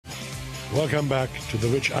Welcome back to the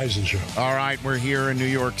Rich Eisen Show. All right, we're here in New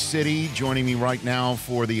York City. Joining me right now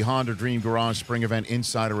for the Honda Dream Garage Spring Event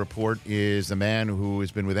Insider Report is the man who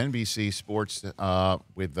has been with NBC Sports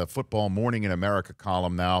with the Football Morning in America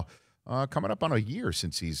column now, coming up on a year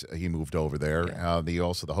since he moved over there. Yeah.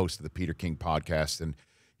 Also the host of the Peter King podcast, and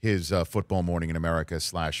his Football Morning in America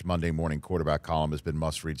 / Monday Morning Quarterback column has been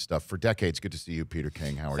must-read stuff for decades. Good to see you, Peter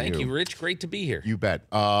King. How are you? Thank you, Rich. Great to be here. You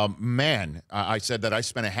bet. Man, I said that I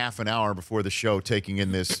spent a half an hour before the show taking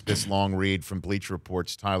in this long read from Bleacher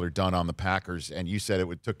Report's Tyler Dunne on the Packers, and you said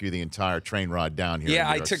it took you the entire train ride down here. Yeah, in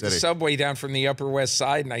New I York took City. the subway down from the Upper West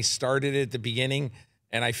Side, and I started at the beginning,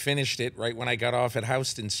 and I finished it right when I got off at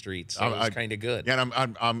Houston Street, so it was kind of good. Yeah,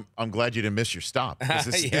 and I'm glad you didn't miss your stop.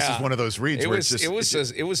 This is one of those reads where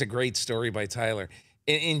it was a great story by Tyler.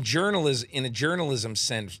 In a journalism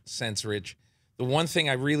sense, Rich, the one thing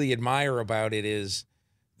I really admire about it is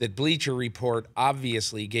that Bleacher Report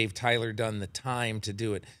obviously gave Tyler Dunne the time to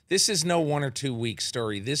do it. This is no 1 or 2 week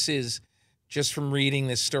story. This is, just from reading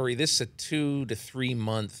this story, this is a 2 to 3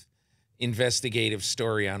 month investigative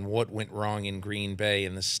story on what went wrong in Green Bay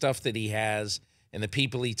and the stuff that he has and the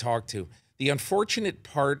people he talked to. The unfortunate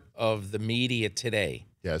part of the media today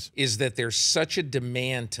is that there's such a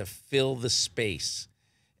demand to fill the space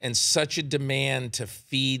and such a demand to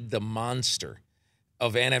feed the monster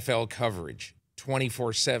of NFL coverage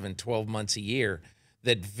 24/7, 12 months a year,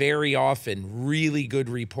 that very often really good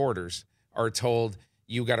reporters are told,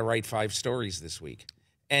 you got to write 5 stories this week.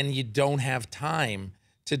 And you don't have time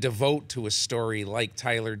to devote to a story like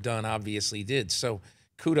Tyler Dunne obviously did. So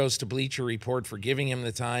kudos to Bleacher Report for giving him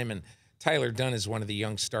the time. And Tyler Dunne is one of the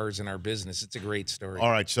young stars in our business. It's a great story.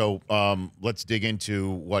 All right, so let's dig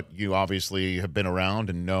into what you obviously have been around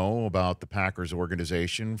and know about the Packers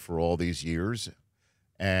organization for all these years,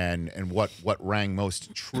 and what rang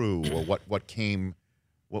most true, or what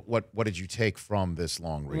did you take from this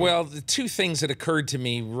long read? Well, the 2 things that occurred to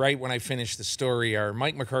me right when I finished the story are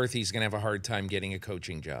Mike McCarthy's going to have a hard time getting a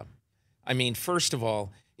coaching job. I mean, first of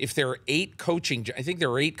all, if there are 8 coaching, I think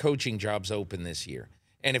there are 8 coaching jobs open this year.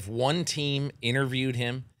 And if one team interviewed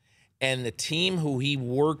him and the team who he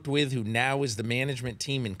worked with, who now is the management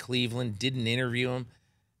team in Cleveland, didn't interview him,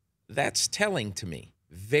 that's telling to me.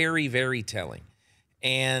 Very, very telling.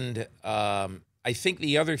 And I think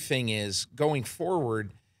the other thing is, going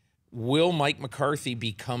forward, will Mike McCarthy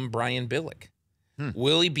become Brian Billick?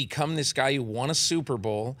 Will he become this guy who won a Super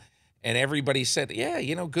Bowl and everybody said, yeah,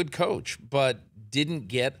 good coach, but didn't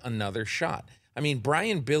get another shot? I mean,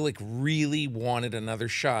 Brian Billick really wanted another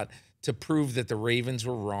shot to prove that the Ravens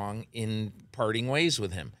were wrong in parting ways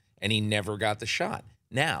with him, and he never got the shot.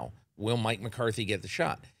 Now, will Mike McCarthy get the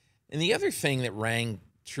shot? And the other thing that rang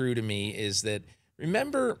true to me is that,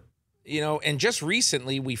 remember, and just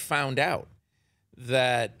recently we found out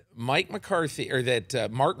that Mike McCarthy, or that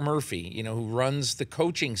Mark Murphy, who runs the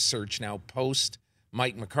coaching search now post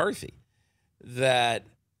Mike McCarthy, that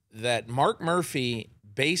Mark Murphy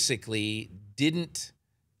basically didn't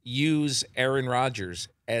use Aaron Rodgers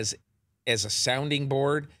as a sounding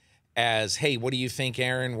board, as, hey, what do you think,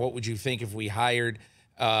 Aaron? What would you think if we hired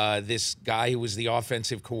this guy who was the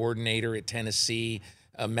offensive coordinator at Tennessee,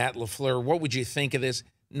 Matt LaFleur? What would you think of this?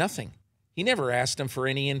 Nothing. He never asked him for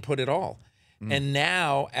any input at all. And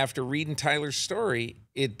now, after reading Tyler's story,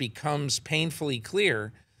 it becomes painfully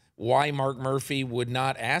clear why Mark Murphy would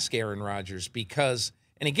not ask Aaron Rodgers. Because,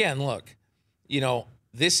 and again, look,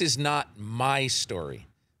 this is not my story.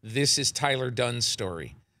 This is Tyler Dunne's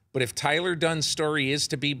story. But if Tyler Dunne's story is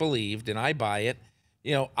to be believed, and I buy it,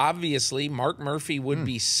 obviously Mark Murphy would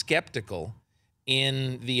be skeptical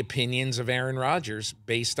in the opinions of Aaron Rodgers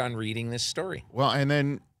based on reading this story. Well, and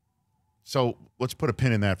then, so let's put a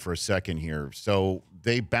pin in that for a second here. So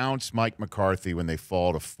they bounce Mike McCarthy when they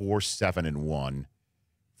fall to 4-7-1,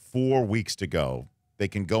 4 weeks to go. They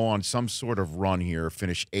can go on some sort of run here,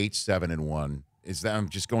 finish 8-7-1. I'm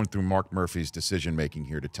just going through Mark Murphy's decision-making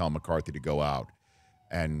here to tell McCarthy to go out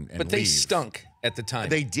and But they leave. Stunk at the time.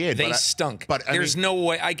 They did. They stunk. But there's no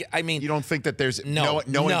way. I mean, you don't think that there's no,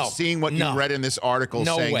 seeing what you read in this article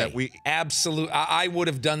saying way. that we absolutely. I would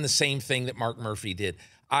have done the same thing that Mark Murphy did.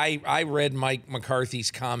 I read Mike McCarthy's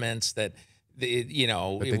comments that they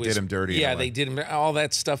did him dirty. Yeah, they did him all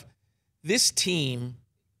that stuff. This team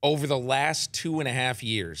over the last 2.5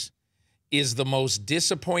 years is the most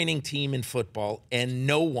disappointing team in football, and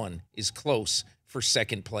no one is close for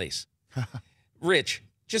second place. Rich,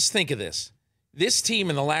 just think of this. This team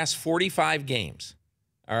in the last 45 games,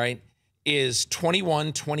 all right, is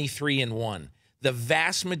 21, 23-1. The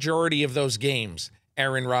vast majority of those games,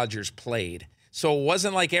 Aaron Rodgers played. So it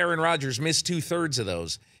wasn't like Aaron Rodgers missed 2/3 of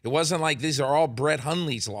those. It wasn't like these are all Brett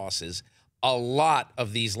Hundley's losses. a lot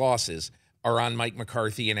of these losses are on Mike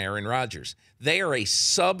McCarthy and Aaron Rodgers. They are a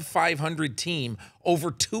sub-500 team over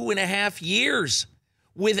 2.5 years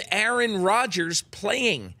with Aaron Rodgers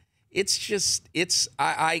playing. It's just,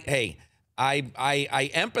 I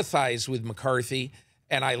empathize with McCarthy,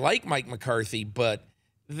 and I like Mike McCarthy, but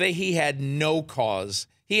he had no cause.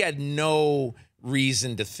 He had no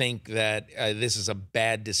reason to think that this is a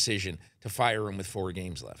bad decision to fire him with 4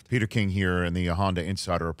 games left. Peter King here in the Honda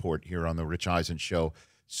Insider Report here on the Rich Eisen Show.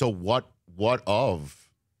 So what of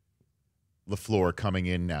LaFleur coming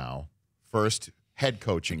in now? First head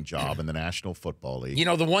coaching job in the National Football League. You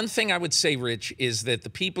know, the one thing I would say, Rich, is that the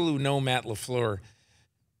people who know Matt LaFleur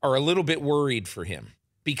are a little bit worried for him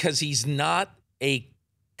because he's not a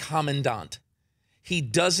commandant. He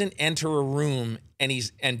doesn't enter a room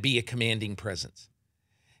and be a commanding presence.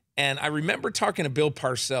 And I remember talking to Bill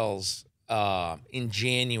Parcells in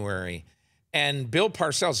January, and Bill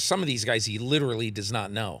Parcells, some of these guys he literally does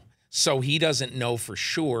not know. So he doesn't know for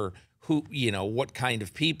sure who, what kind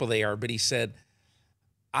of people they are. But he said,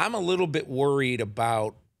 I'm a little bit worried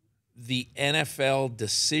about the NFL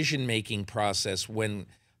decision-making process when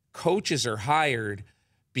coaches are hired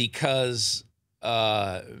because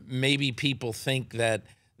maybe people think that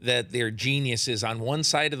they're geniuses on one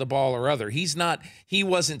side of the ball or other. He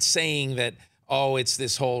wasn't saying that, oh, it's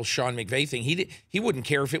this whole Sean McVay thing. He wouldn't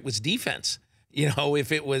care if it was defense.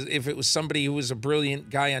 If it was somebody who was a brilliant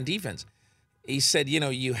guy on defense. He said, you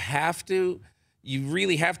really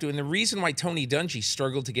have to. And the reason why Tony Dungy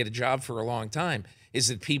struggled to get a job for a long time is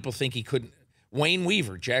that people think he couldn't. Wayne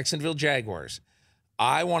Weaver, Jacksonville Jaguars.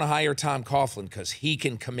 I want to hire Tom Coughlin because he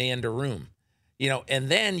can command a room. And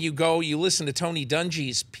then you listen to Tony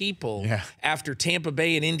Dungy's people after Tampa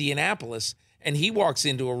Bay and Indianapolis, and he walks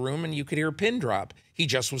into a room and you could hear a pin drop. He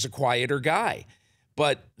just was a quieter guy.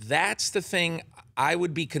 But that's the thing I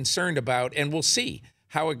would be concerned about, and we'll see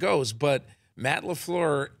how it goes. But Matt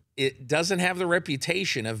LaFleur, it doesn't have the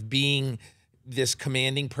reputation of being this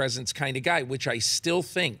commanding presence kind of guy, which I still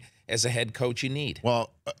think as a head coach you need.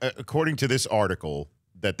 Well, according to this article,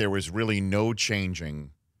 that there was really no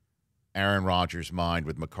changing Aaron Rodgers' mind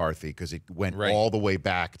with McCarthy because it went all the way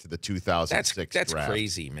back to the 2006 That's draft.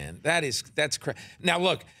 Crazy, man. That's crazy. Now,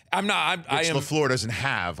 look, which LaFleur doesn't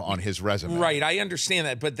have on his resume. Right, I understand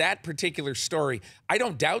that. But that particular story, I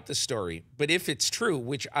don't doubt the story. But if it's true,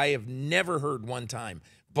 which I have never heard one time,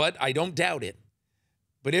 but I don't doubt it.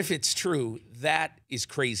 But if it's true, that is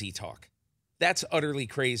crazy talk. That's utterly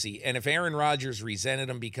crazy. And if Aaron Rodgers resented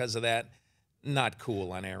him because of that, not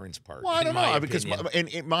cool on Aaron's part. Well, I don't know, because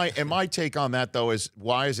my take on that, though, is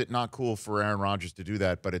why is it not cool for Aaron Rodgers to do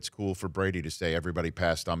that, but it's cool for Brady to say, everybody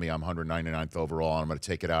passed on me, I'm 199th overall, and I'm going to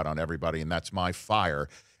take it out on everybody, and that's my fire.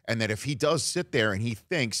 And that if he does sit there and he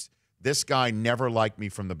thinks, this guy never liked me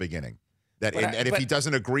from the beginning, and if he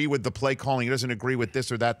doesn't agree with the play calling, he doesn't agree with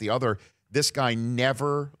this or that, the other, this guy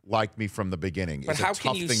never liked me from the beginning. But how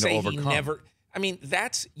can you say he never? I mean,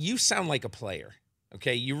 you sound like a player.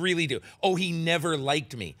 Okay, you really do. Oh, he never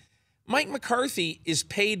liked me. Mike McCarthy is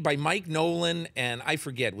paid by Mike Nolan and I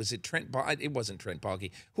forget, was it Trent? It wasn't Trent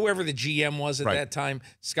Baalke. Whoever the GM was at that time,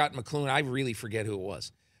 Scott McCloughan, I really forget who it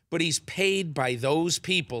was. But he's paid by those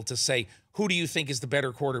people to say, who do you think is the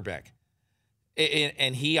better quarterback?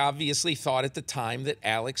 And he obviously thought at the time that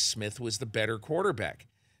Alex Smith was the better quarterback.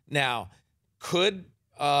 Now, could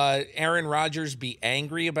Aaron Rodgers be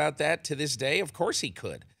angry about that to this day? Of course he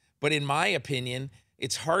could. But in my opinion,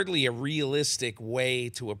 it's hardly a realistic way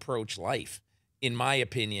to approach life, in my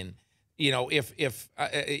opinion. If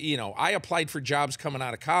I applied for jobs coming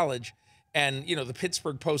out of college and, the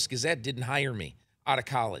Pittsburgh Post-Gazette didn't hire me out of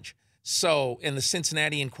college. So, and the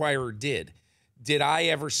Cincinnati Enquirer did. Did I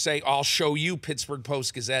ever say, I'll show you Pittsburgh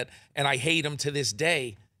Post-Gazette, and I hate them to this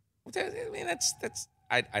day? I mean,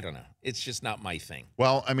 I don't know. It's just not my thing.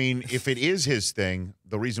 Well, I mean, if it is his thing,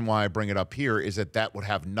 the reason why I bring it up here is that would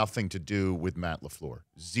have nothing to do with Matt LaFleur.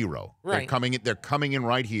 Zero. Right. They're coming in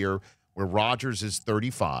right here where Rodgers is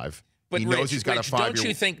 35. But he knows he's got a 5-year.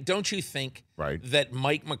 Don't you think that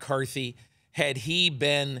Mike McCarthy, had he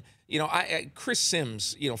been, Chris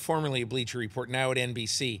Sims, formerly of Bleacher Report, now at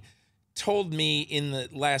NBC, told me in the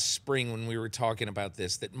last spring when we were talking about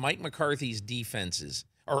this that Mike McCarthy's defenses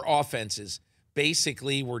or offenses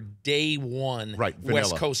basically were day one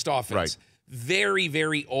West Coast offense. Right. Very,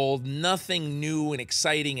 very old, nothing new and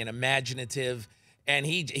exciting and imaginative. And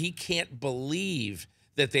he can't believe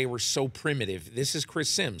that they were so primitive. This is Chris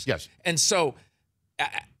Sims. Yes. And so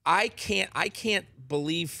I can't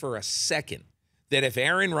believe for a second that if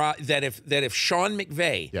if Sean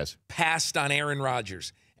McVay passed on Aaron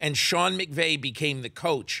Rodgers and Sean McVay became the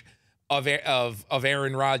coach of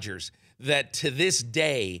Aaron Rodgers, that to this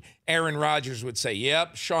day, Aaron Rodgers would say,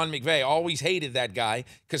 yep, Sean McVay, always hated that guy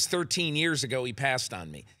because 13 years ago he passed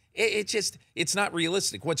on me. It's not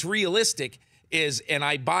realistic. What's realistic is, and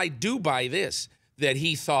I do buy this, that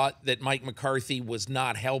he thought that Mike McCarthy was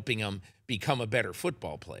not helping him become a better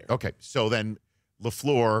football player. Okay, so then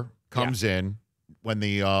LaFleur comes in when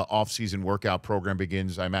the offseason workout program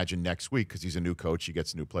begins, I imagine next week, because he's a new coach, he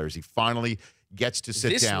gets new players. He finally gets to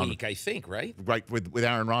sit down. This week, I think, right? Right, with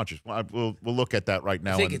Aaron Rodgers. We'll look at that right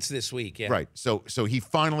now. I think it's this week, yeah. Right, so he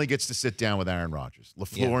finally gets to sit down with Aaron Rodgers.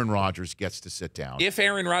 LaFleur and Rodgers gets to sit down. If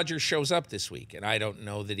Aaron Rodgers shows up this week, and I don't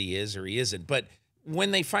know that he is or he isn't, but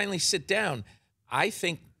when they finally sit down, I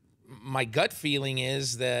think my gut feeling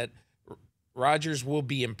is that Rodgers will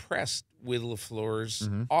be impressed with LaFleur's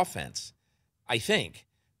offense. I think,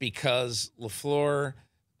 because LaFleur,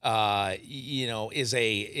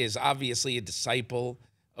 is obviously a disciple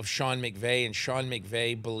of Sean McVay, and Sean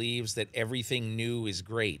McVay believes that everything new is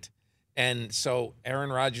great, and so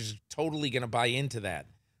Aaron Rodgers is totally going to buy into that.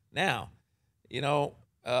 Now,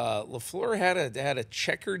 LaFleur had a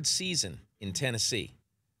checkered season in Tennessee,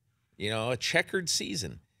 a checkered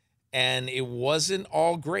season, and it wasn't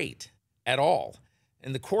all great at all,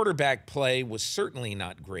 and the quarterback play was certainly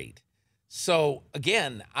not great. So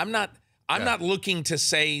again, I'm not looking to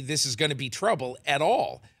say this is going to be trouble at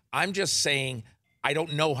all. I'm just saying I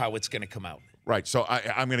don't know how it's going to come out. Right. So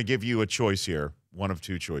I'm going to give you a choice here, one of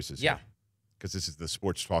two choices. Yeah. Because this is the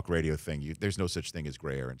sports talk radio thing. There's no such thing as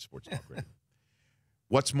gray area in sports talk radio.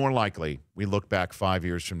 What's more likely? We look back 5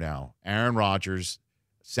 years from now. Aaron Rodgers,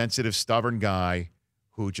 sensitive, stubborn guy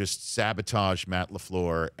who just sabotaged Matt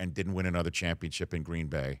LaFleur and didn't win another championship in Green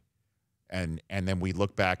Bay. And then we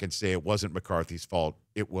look back and say it wasn't McCarthy's fault.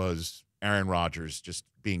 It was Aaron Rodgers just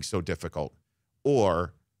being so difficult.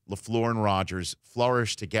 Or LaFleur and Rodgers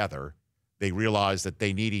flourish together. They realize that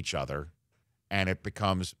they need each other, and it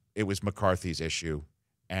was McCarthy's issue,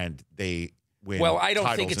 and they win. Well, I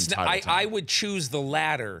don't think it's. I would choose the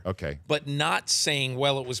latter. Okay, but not saying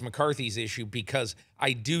it was McCarthy's issue, because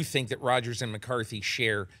I do think that Rodgers and McCarthy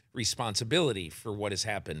share responsibility for what has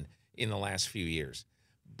happened in the last few years,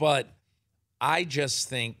 but I just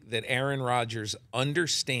think that Aaron Rodgers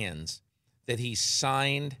understands that he's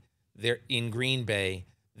signed there in Green Bay.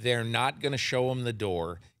 They're not going to show him the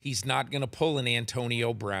door. He's not going to pull an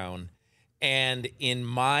Antonio Brown. And in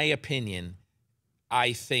my opinion,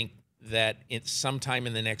 I think that sometime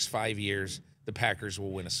in the next 5 years, the Packers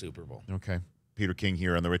will win a Super Bowl. Okay. Peter King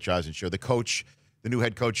here on the Rich Eisen Show. The new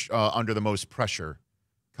head coach under the most pressure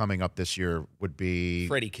coming up this year would be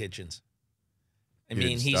Freddie Kitchens. I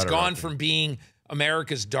mean, he's gone from being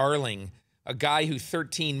America's darling, a guy who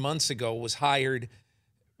 13 months ago was hired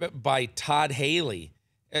by Todd Haley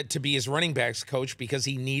to be his running backs coach because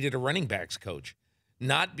he needed a running backs coach,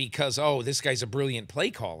 not because, this guy's a brilliant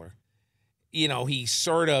play caller. He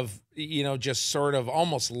sort of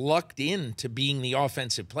almost lucked into being the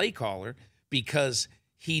offensive play caller because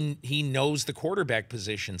he knows the quarterback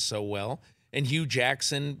position so well, and Hugh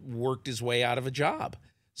Jackson worked his way out of a job.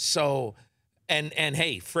 So... And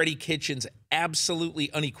hey, Freddie Kitchens absolutely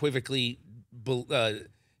unequivocally,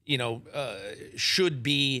 should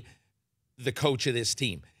be the coach of this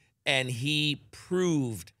team. And he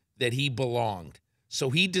proved that he belonged.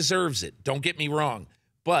 So he deserves it. Don't get me wrong.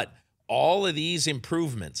 But all of these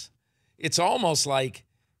improvements, it's almost like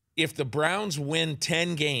if the Browns win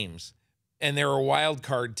 10 games and they're a wild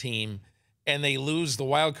card team and they lose the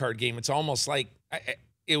wild card game, it's almost like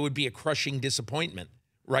it would be a crushing disappointment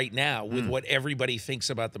right now with what everybody thinks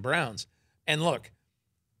about the Browns. And look,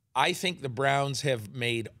 I think the Browns have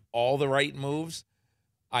made all the right moves.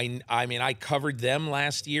 I mean, I covered them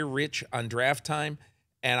last year, Rich, on draft time,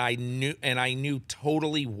 and I knew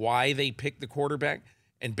totally why they picked the quarterback,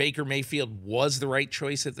 and Baker Mayfield was the right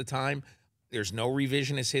choice at the time. There's no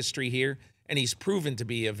revisionist history here, and he's proven to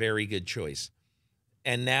be a very good choice.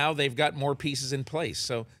 And now they've got more pieces in place.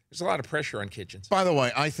 So there's a lot of pressure on Kitchens. By the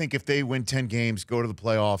way, I think if they win 10 games, go to the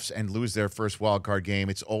playoffs, and lose their first wild card game,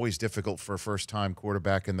 it's always difficult for a first-time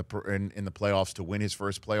quarterback in the playoffs to win his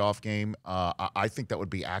first playoff game. I think that would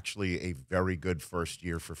be actually a very good first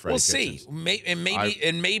year for Freddie Kitchens. We'll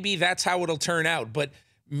see. Maybe that's how it'll turn out. But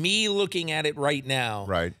me looking at it right now,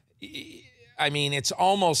 right? I mean, it's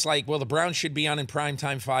almost like, the Browns should be on in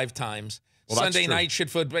primetime 5 times. Well, Sunday night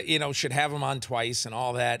should have them on twice and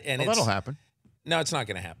all that. And that'll happen. No, it's not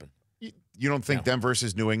going to happen. You don't think them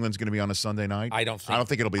versus New England's going to be on a Sunday night? I don't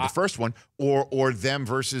think it'll be the first one, or them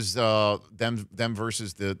versus them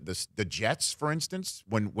versus the Jets, for instance,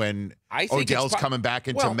 when Odell's coming back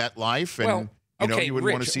into MetLife, and you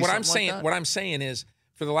wouldn't want to see something like that? What I'm saying is,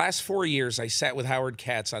 For the last 4 years, I sat with Howard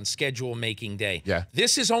Katz on schedule making day. Yeah.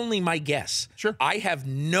 This is only my guess. Sure. I have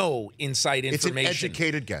no inside information. It's an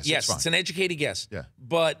educated guess. Yes, it's an educated guess. Yeah.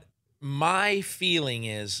 But my feeling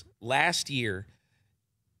is last year,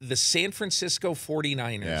 the San Francisco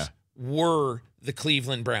 49ers were the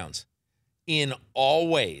Cleveland Browns in all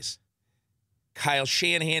ways. Kyle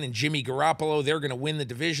Shanahan and Jimmy Garoppolo, they're going to win the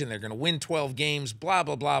division. They're going to win 12 games, blah,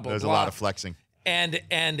 blah, blah, blah, There's blah. a lot of flexing. And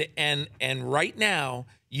right now,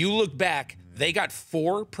 you look back, they got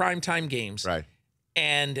 4 primetime games. Right.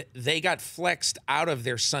 And they got flexed out of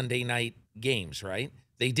their Sunday night games, right?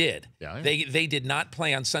 They did. Yeah. They did not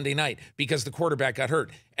play on Sunday night because the quarterback got hurt.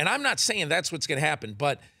 And I'm not saying that's what's going to happen,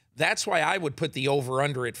 but that's why I would put the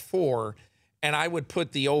over-under at 4, and I would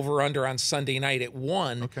put the over-under on Sunday night at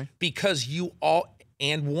 1, because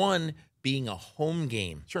and 1 being a home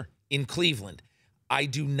game in Cleveland. I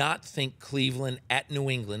do not think Cleveland at New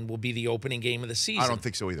England will be the opening game of the season. I don't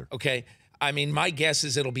think so either. Okay? I mean, my guess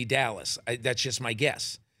is it'll be Dallas. That's just my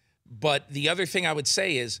guess. But the other thing I would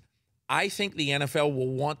say is I think the NFL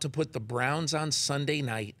will want to put the Browns on Sunday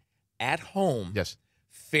night at home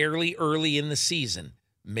fairly early in the season,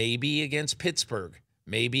 maybe against Pittsburgh,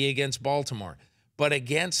 maybe against Baltimore, but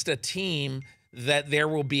against a team that there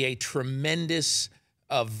will be a tremendous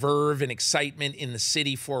verve and excitement in the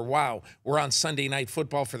city for, wow, we're on Sunday Night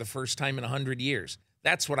Football for the first time in 100 years.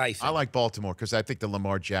 That's what I think. I like Baltimore because I think the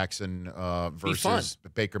Lamar Jackson versus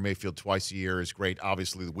Baker Mayfield twice a year is great.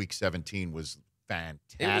 Obviously, the Week 17 was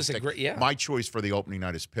fantastic. It was a great, My choice for the opening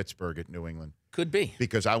night is Pittsburgh at New England. Could be.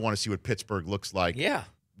 Because I want to see what Pittsburgh looks like.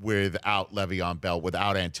 Without Le'Veon Bell,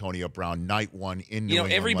 without Antonio Brown, night 1 in New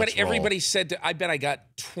England. Everybody said, I bet I got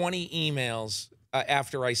 20 emails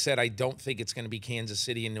after I said I don't think it's going to be Kansas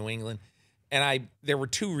City and New England. And there were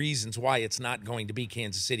 2 reasons why it's not going to be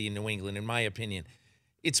Kansas City and New England, in my opinion.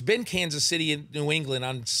 It's been Kansas City and New England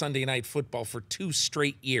on Sunday Night Football for 2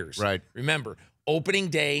 straight years. Right. Remember, opening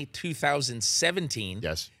day 2017.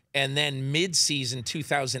 Yes. And then midseason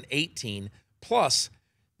 2018. Plus,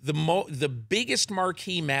 the biggest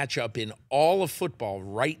marquee matchup in all of football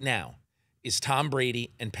right now is Tom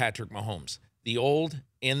Brady and Patrick Mahomes, the old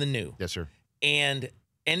and the new. Yes, sir. And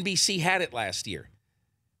NBC had it last year.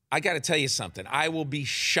 I got to tell you something. I will be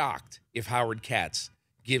shocked if Howard Katz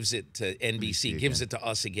gives it to NBC, gives it to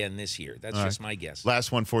us again this year. That's just my guess.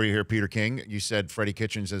 Last one for you here, Peter King. You said Freddie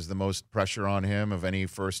Kitchens has the most pressure on him of any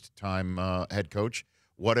first-time head coach.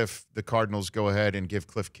 What if the Cardinals go ahead and give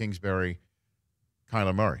Cliff Kingsbury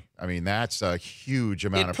Kyler Murray? I mean, that's a huge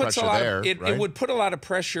amount of pressure there. It would put a lot of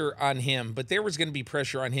pressure on him, but there was going to be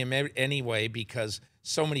pressure on him anyway because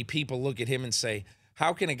so many people look at him and say,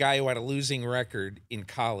 how can a guy who had a losing record in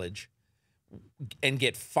college and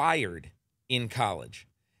get fired in college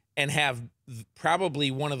and have probably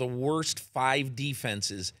one of the worst 5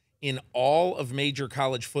 defenses in all of major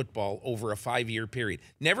college football over a 5-year period?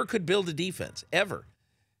 Never could build a defense, ever.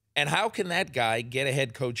 And how can that guy get a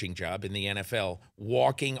head coaching job in the NFL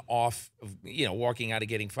walking out of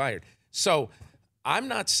getting fired? So I'm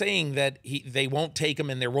not saying that they won't take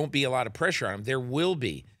him and there won't be a lot of pressure on him. There will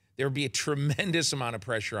be. There will be a tremendous amount of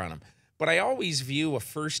pressure on him. But I always view a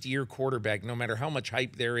first-year quarterback, no matter how much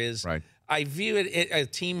hype there is, I view it a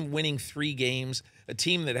team winning 3 games, a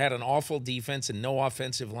team that had an awful defense and no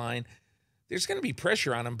offensive line. There's going to be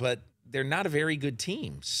pressure on them, but they're not a very good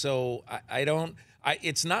team. So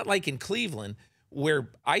it's not like in Cleveland where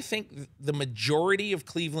I think the majority of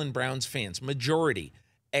Cleveland Browns fans,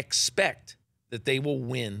 expect that they will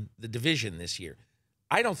win the division this year.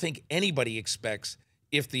 I don't think anybody expects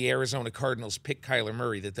if the Arizona Cardinals pick Kyler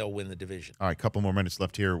Murray that they'll win the division. All right, couple more minutes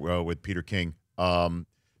left here with Peter King.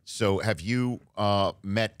 So have you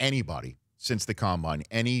met anybody since the Combine,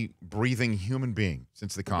 any breathing human being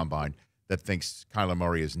since the Combine that thinks Kyler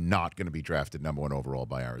Murray is not going to be drafted #1 overall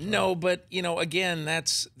by Arizona? No, but, again,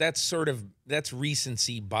 that's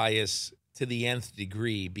recency bias to the nth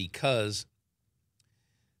degree because,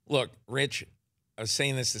 look, Rich, I was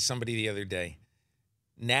saying this to somebody the other day.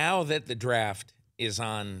 Now that the draft is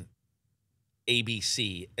on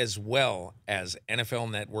ABC as well as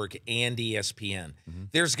NFL Network and ESPN,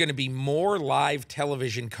 there's going to be more live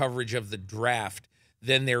television coverage of the draft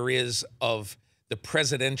than there is of the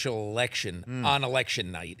presidential election on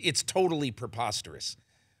election night. It's totally preposterous.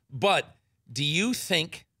 But do you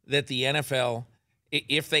think that the NFL,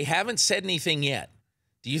 if they haven't said anything yet,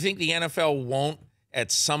 do you think the NFL won't at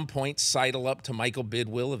some point sidle up to Michael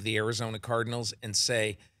Bidwill of the Arizona Cardinals and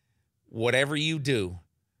say, whatever you do,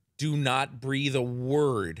 do not breathe a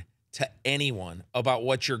word to anyone about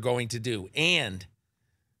what you're going to do. And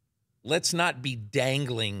let's not be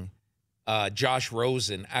dangling Josh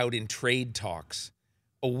Rosen out in trade talks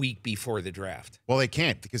a week before the draft. Well, they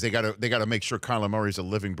can't because they got to make sure Kyler Murray's a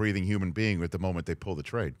living, breathing human being at the moment they pull the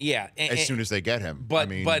trade. Yeah, as soon as they get him. But I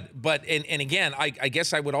mean, but again, I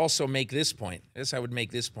guess I would also make this point.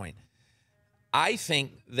 I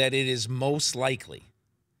think that it is most likely,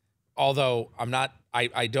 although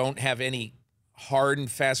I don't have any hard and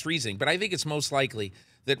fast reasoning, but I think it's most likely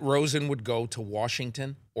that Rosen would go to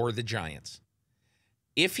Washington or the Giants.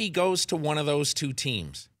 If he goes to one of those two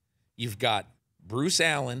teams, you've got Bruce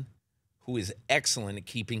Allen, who is excellent at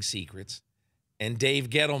keeping secrets, and Dave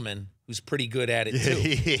Gettleman, who's pretty good at it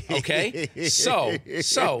too. Okay? So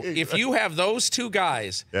if you have those two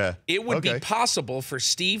guys, it would be possible for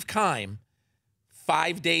Steve Keim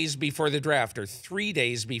 5 days before the draft or 3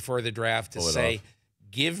 days before the draft to say,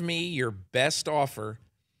 give me your best offer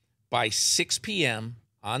by 6 p.m.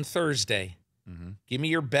 on Thursday. Give me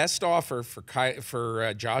your best offer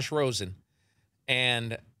for Josh Rosen,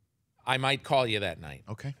 and I might call you that night.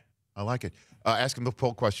 Okay. I like it. Ask him the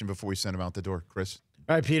poll question before we send him out the door, Chris.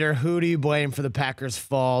 All right, Peter, who do you blame for the Packers'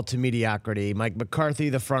 fall to mediocrity? Mike McCarthy,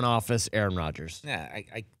 the front office, Aaron Rodgers? Nah,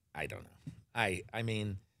 I don't know. I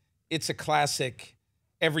mean, it's a classic.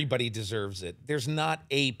 Everybody deserves it. There's not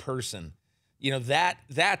a person. You know,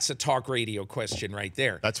 that's a talk radio question right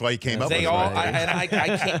there. That's why he came up with it. it.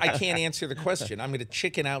 I can't answer the question. I'm going to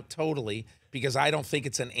chicken out totally because I don't think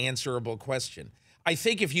it's an answerable question. I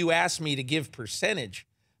think if you asked me to give percentage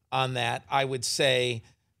on that, I'd say,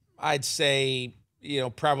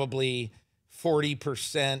 probably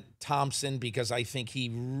 40% Thompson because I think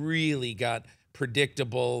he really got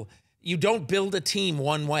predictable. You don't build a team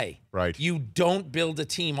one way. Right. You don't build a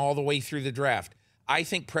team all the way through the draft. I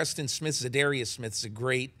think Preston Smith, Zadarius Smith's a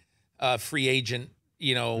great free agent,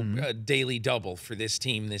 daily double for this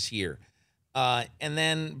team this year. But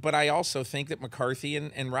I also think that McCarthy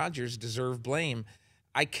and Rodgers deserve blame.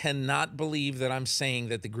 I cannot believe that I'm saying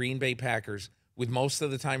that the Green Bay Packers, with most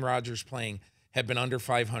of the time Rodgers playing, have been under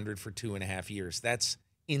 500 for 2.5 years. That's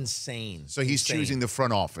insane. So he's choosing the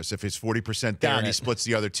front office. If it's 40% there and he splits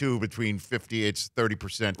the other two between 50, it's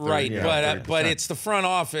 30%. 30, right, yeah, but it's the front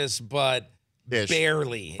office, but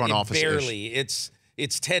barely. Front office. Barely. It's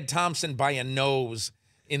Ted Thompson by a nose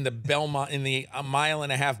in the Belmont, in the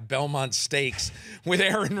mile-and-a-half Belmont Stakes with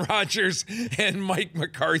Aaron Rodgers and Mike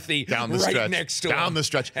McCarthy next to him. Down the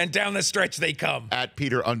stretch. And down the stretch they come. At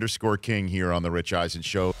Peter_King here on The Rich Eisen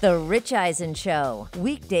Show. The Rich Eisen Show,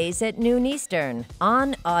 weekdays at noon Eastern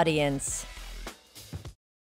on Audience.